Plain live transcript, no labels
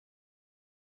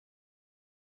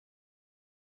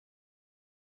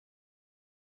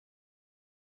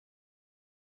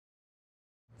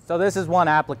So this is one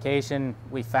application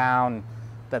we found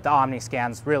that the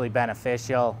OmniScan is really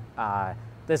beneficial.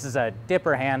 This is a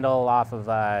dipper handle off of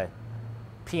a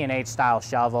P&H style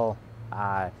shovel.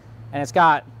 And it's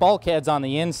got bulkheads on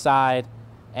the inside,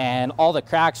 and all the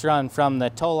cracks run from the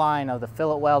toe line of the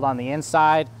fillet weld on the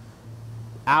inside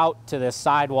out to this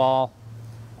sidewall.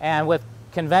 And with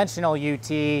conventional UT,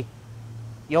 you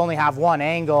only have one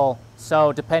angle,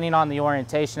 so depending on the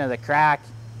orientation of the crack,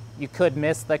 you could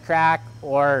miss the crack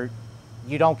or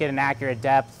you don't get an accurate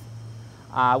depth.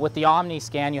 With the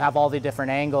OmniScan, you have all the different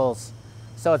angles,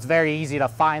 so it's very easy to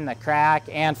find the crack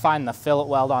and find the fillet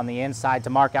weld on the inside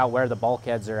to mark out where the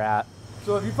bulkheads are at.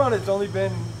 So have you found it's only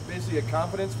been basically a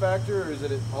confidence factor, or is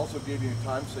it also gave you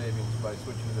time savings by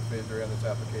switching to the phased array on this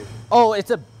application? Oh,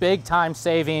 it's a big time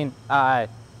saving.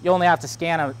 You only have to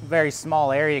scan a very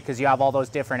small area because you have all those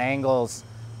different angles.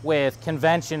 With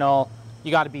conventional, you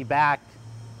got to be back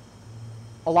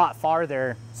a lot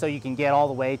farther so you can get all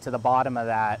the way to the bottom of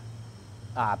that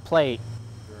plate.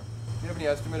 Sure. Do you have any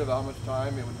estimate of how much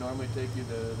time it would normally take you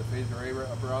the phased array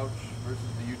approach versus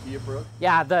the UT approach?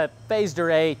 Yeah, the phased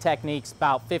array technique's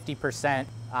about 50%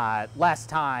 less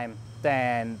time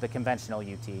than the conventional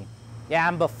UT. Yeah,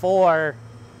 and before,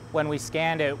 when we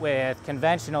scanned it with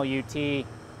conventional UT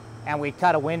and we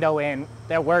cut a window in,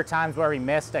 there were times where we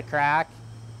missed a crack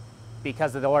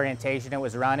because of the orientation it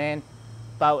was running.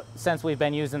 But since we've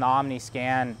been using the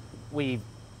OmniScan, we've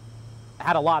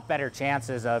had a lot better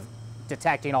chances of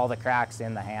detecting all the cracks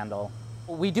in the handle.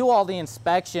 We do all the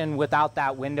inspection without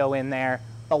that window in there,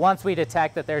 but once we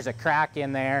detect that there's a crack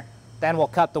in there, then we'll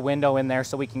cut the window in there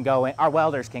so we can go in, our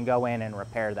welders can go in and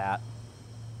repair that.